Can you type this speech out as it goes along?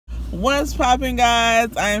What's poppin',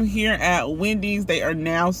 guys? I am here at Wendy's. They are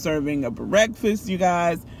now serving a breakfast, you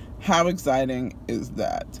guys. How exciting is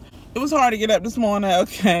that? It was hard to get up this morning,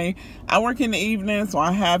 okay? I work in the evening, so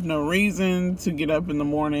I have no reason to get up in the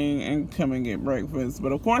morning and come and get breakfast.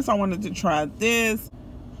 But of course, I wanted to try this.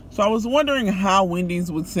 So I was wondering how Wendy's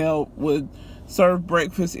would serve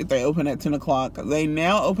breakfast if they open at 10 o'clock. They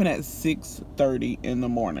now open at 6:30 in the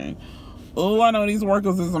morning. Oh, I know these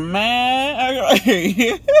workers is mad.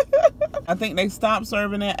 Okay. I think they stopped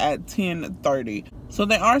serving it at 10:30. So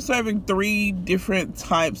they are serving 3 different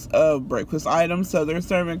types of breakfast items. So they're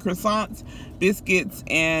serving croissants, biscuits,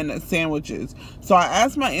 and sandwiches. So I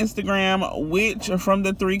asked my Instagram which from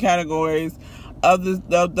the 3 categories of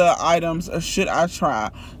the items should I try.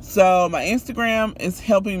 So my Instagram is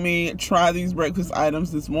helping me try these breakfast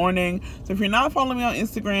items this morning. So if you're not following me on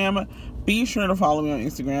Instagram, be sure to follow me on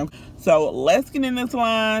Instagram. So let's get in this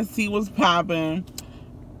line, see what's popping.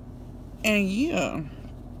 And yeah,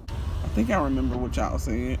 I think I remember what y'all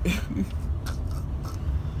said.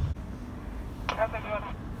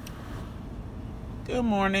 Good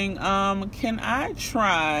morning. Can I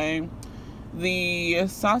try the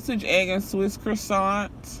sausage, egg, and Swiss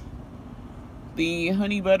croissant, the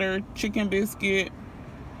honey butter chicken biscuit,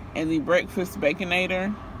 and the breakfast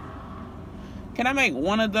baconator? Can I make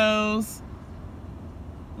one of those?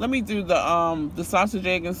 Let me do the sausage,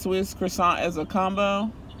 egg, and Swiss croissant as a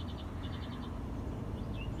combo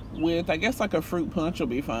with, I guess, like a fruit punch will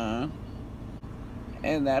be fine.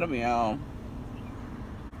 And that'll be all.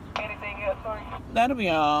 Anything else for you? That'll be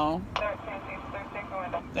all. 13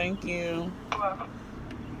 window. Thank you. You're welcome.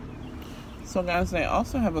 So guys, they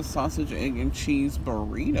also have a sausage, egg, and cheese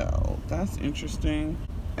burrito. That's interesting.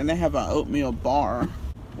 And they have an oatmeal bar,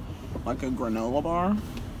 like a granola bar.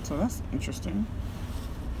 So that's interesting.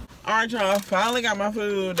 Alright, y'all, finally got my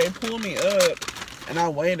food. They pulled me up and I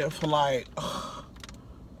waited for like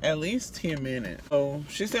at least 10 minutes. So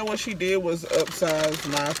she said what she did was upsize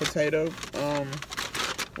my potato,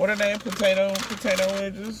 what are they, potato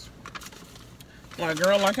wedges? Like,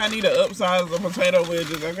 girl, like I need to upsize the potato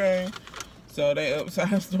wedges, okay? So they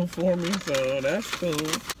upsized them for me, so that's cool.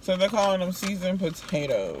 So they're calling them seasoned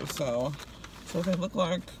potatoes. So they look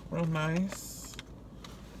like real nice.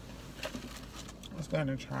 Let's go ahead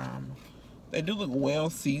and try them. They do look well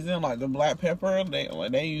seasoned, like the black pepper.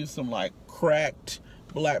 They use some like cracked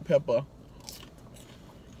black pepper.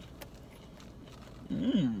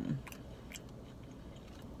 Mmm.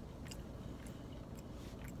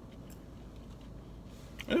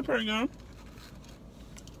 It's pretty good.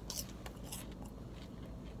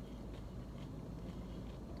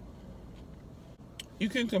 You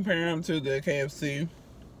can compare them to the KFC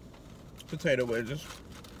potato wedges.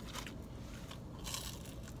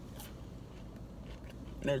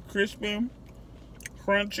 They're crispy,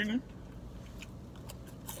 crunchy.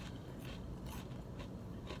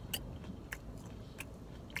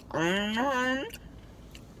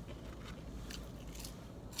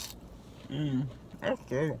 That's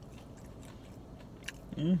good.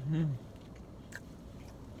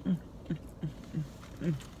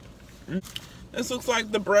 This looks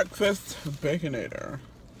like the breakfast baconator.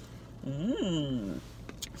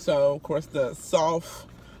 So, of course, the soft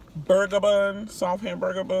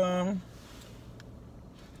hamburger bun.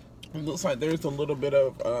 It looks like there's a little bit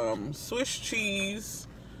of Swiss cheese,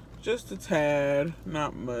 just a tad,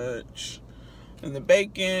 not much. And the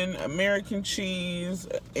bacon, American cheese,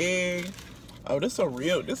 egg. Oh, this an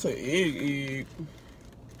egg.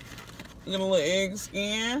 Get a little egg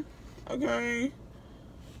skin. Okay.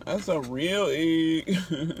 That's a real egg.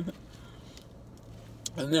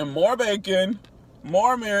 And then more bacon,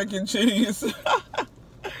 more American cheese.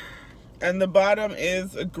 And the bottom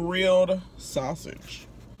is a grilled sausage.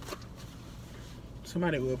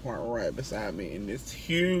 Somebody will park right beside me in this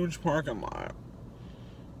huge parking lot.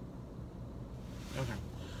 Okay.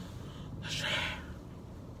 Let's try.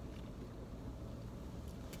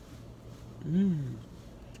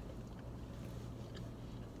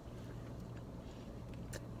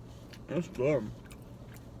 That's good.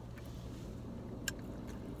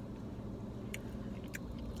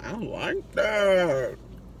 I like that.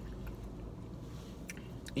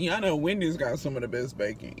 Yeah, I know Wendy's got some of the best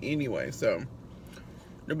bacon anyway, so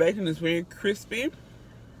the bacon is very crispy.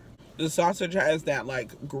 The sausage has that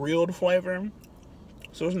like grilled flavor,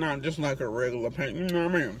 so it's not just like a regular bacon, you know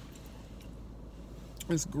what I mean?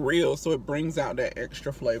 It's grilled, so it brings out that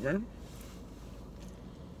extra flavor.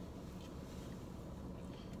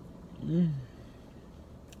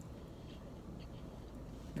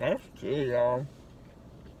 That's good, y'all.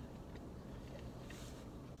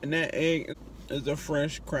 And that egg is a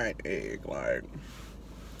fresh cracked egg. Like,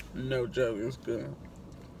 No joke, it's good.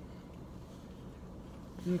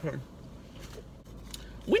 Okay.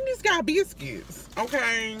 Wendy's got biscuits.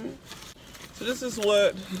 Okay. So this is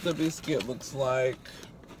what the biscuit looks like.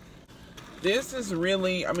 This is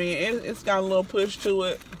really, I mean, it's got a little push to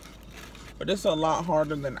it, but it's a lot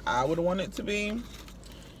harder than I would want it to be.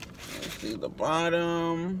 Let's see the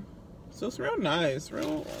bottom. So it's real nice,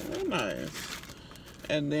 real nice.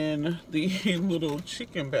 And then the little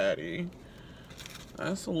chicken patty.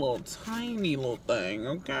 That's a little tiny little thing,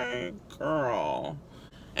 okay, girl.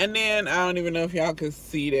 And then I don't even know if y'all can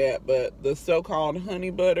see that, but the so-called honey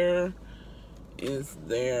butter is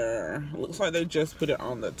there. Looks like they just put it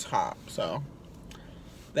on the top. So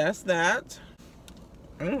that's that.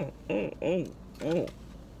 Oh, oh, oh, oh,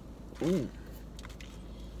 ooh,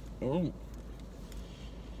 ooh.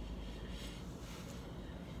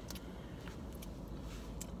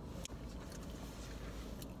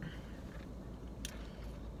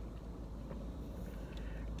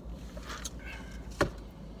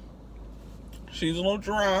 She's a little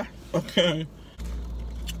dry. Okay.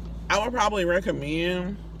 I would probably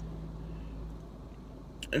recommend,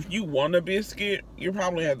 if you want a biscuit, you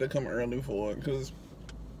probably have to come early for it, because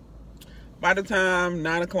by the time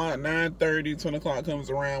 9 o'clock, 9:30, 10 o'clock comes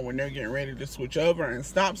around, when they're getting ready to switch over and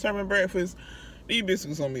stop serving breakfast, these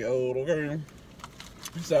biscuits gonna be old, okay?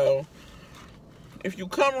 So if you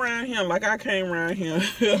come around here like I came around here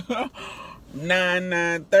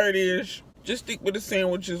 9:30ish, just stick with the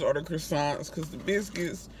sandwiches or the croissants, because the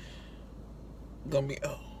biscuits gonna be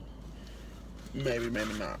old. Maybe,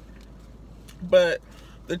 maybe not. But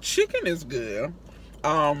the chicken is good.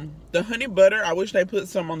 The honey butter, I wish they put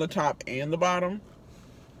some on the top and the bottom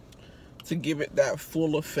to give it that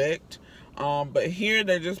full effect. But here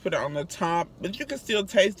they just put it on the top, but you can still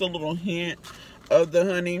taste a little hint of the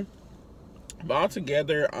honey. But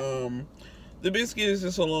altogether, the biscuit is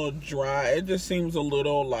just a little dry. It just seems a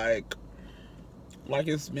little like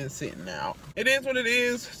it's been sitting out. It is what it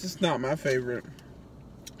is. It's just not my favorite.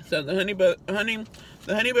 So the honey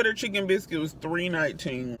butter chicken biscuit was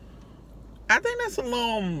 $3.19. I think that's a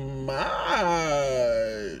little much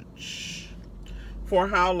for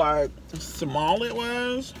how like small it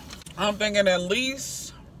was. I'm thinking at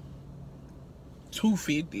least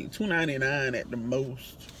 $2.50, $2.99 at the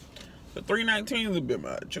most. But $3.19 is a bit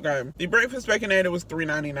much. Okay. The breakfast baconator was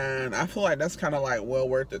 $3.99. I feel like that's kind of like well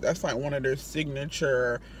worth it. That's like one of their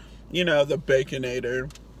signature, you know, the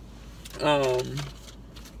baconator.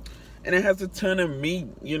 And it has a ton of meat,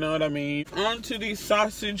 you know what I mean? On to the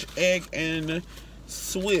sausage, egg, and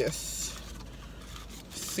Swiss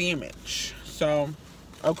sandwich. So,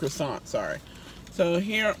 oh, croissant, sorry. So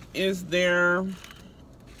here is their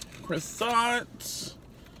croissant.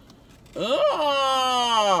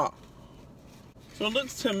 Oh! So it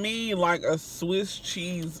looks to me like a Swiss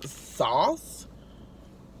cheese sauce.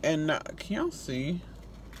 And not, can y'all see?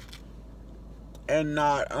 And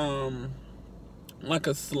not, like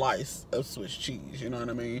a slice of Swiss cheese, you know what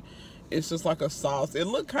I mean? It's just like a sauce. It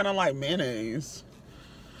looked kind of like mayonnaise.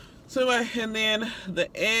 So, and then the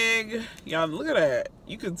egg, y'all look at that.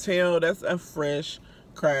 You can tell that's a fresh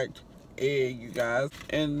cracked egg, you guys.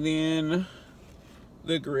 And then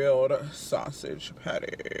the grilled sausage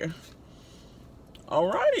patty.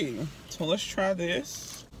 Alrighty, so let's try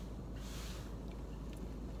this.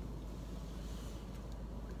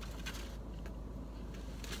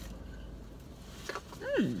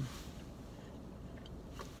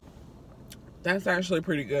 That's actually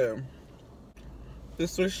pretty good. The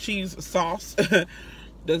Swiss cheese sauce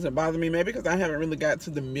doesn't bother me. Maybe because I haven't really got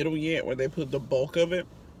to the middle yet where they put the bulk of it.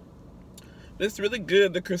 But it's really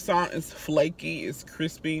good. The croissant is flaky. It's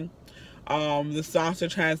crispy. The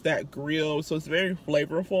sausage has that grill, so it's very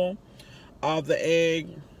flavorful. The egg,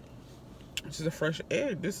 which is a fresh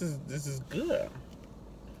egg. This is good.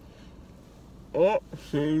 Oh,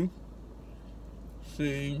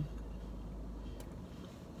 see.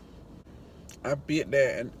 I bit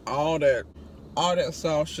that, and all that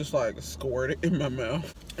sauce just like squirted in my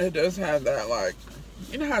mouth. It does have that, like,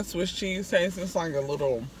 you know how Swiss cheese tastes? It's like a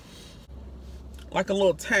little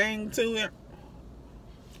tang to it.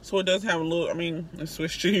 So it does have a little, I mean, it's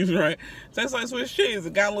Swiss cheese, right? It tastes like Swiss cheese.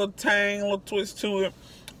 It got a little tang, a little twist to it.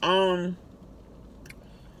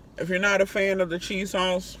 If you're not a fan of the cheese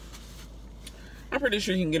sauce, I'm pretty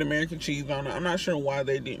sure you can get American cheese on it. I'm not sure why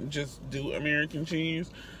they didn't just do American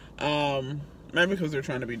cheese. Maybe because they're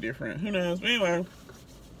trying to be different. Who knows? But anyway,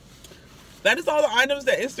 that is all the items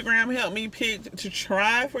that Instagram helped me pick to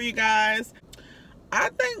try for you guys. I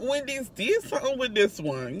think Wendy's did something with this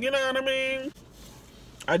one. You know what I mean?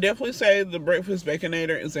 I definitely say the breakfast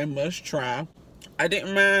baconator is a must try. I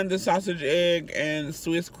didn't mind the sausage, egg, and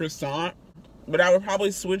Swiss croissant, but I would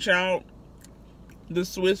probably switch out the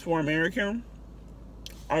Swiss for American,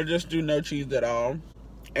 or just do no cheese at all.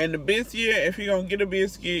 And the biscuit, if you're gonna get a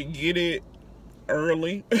biscuit, get it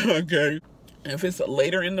early. Okay. If it's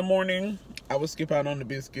later in the morning, I would skip out on the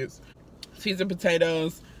biscuits. Seasoned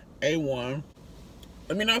potatoes, A1.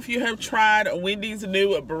 Let me know if you have tried Wendy's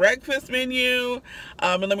new breakfast menu.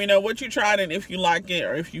 And let me know what you tried and if you like it,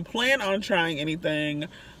 or if you plan on trying anything,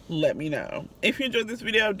 let me know. If you enjoyed this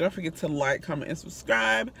video, don't forget to like, comment, and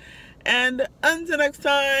subscribe. And until next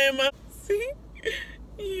time, see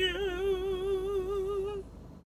ya.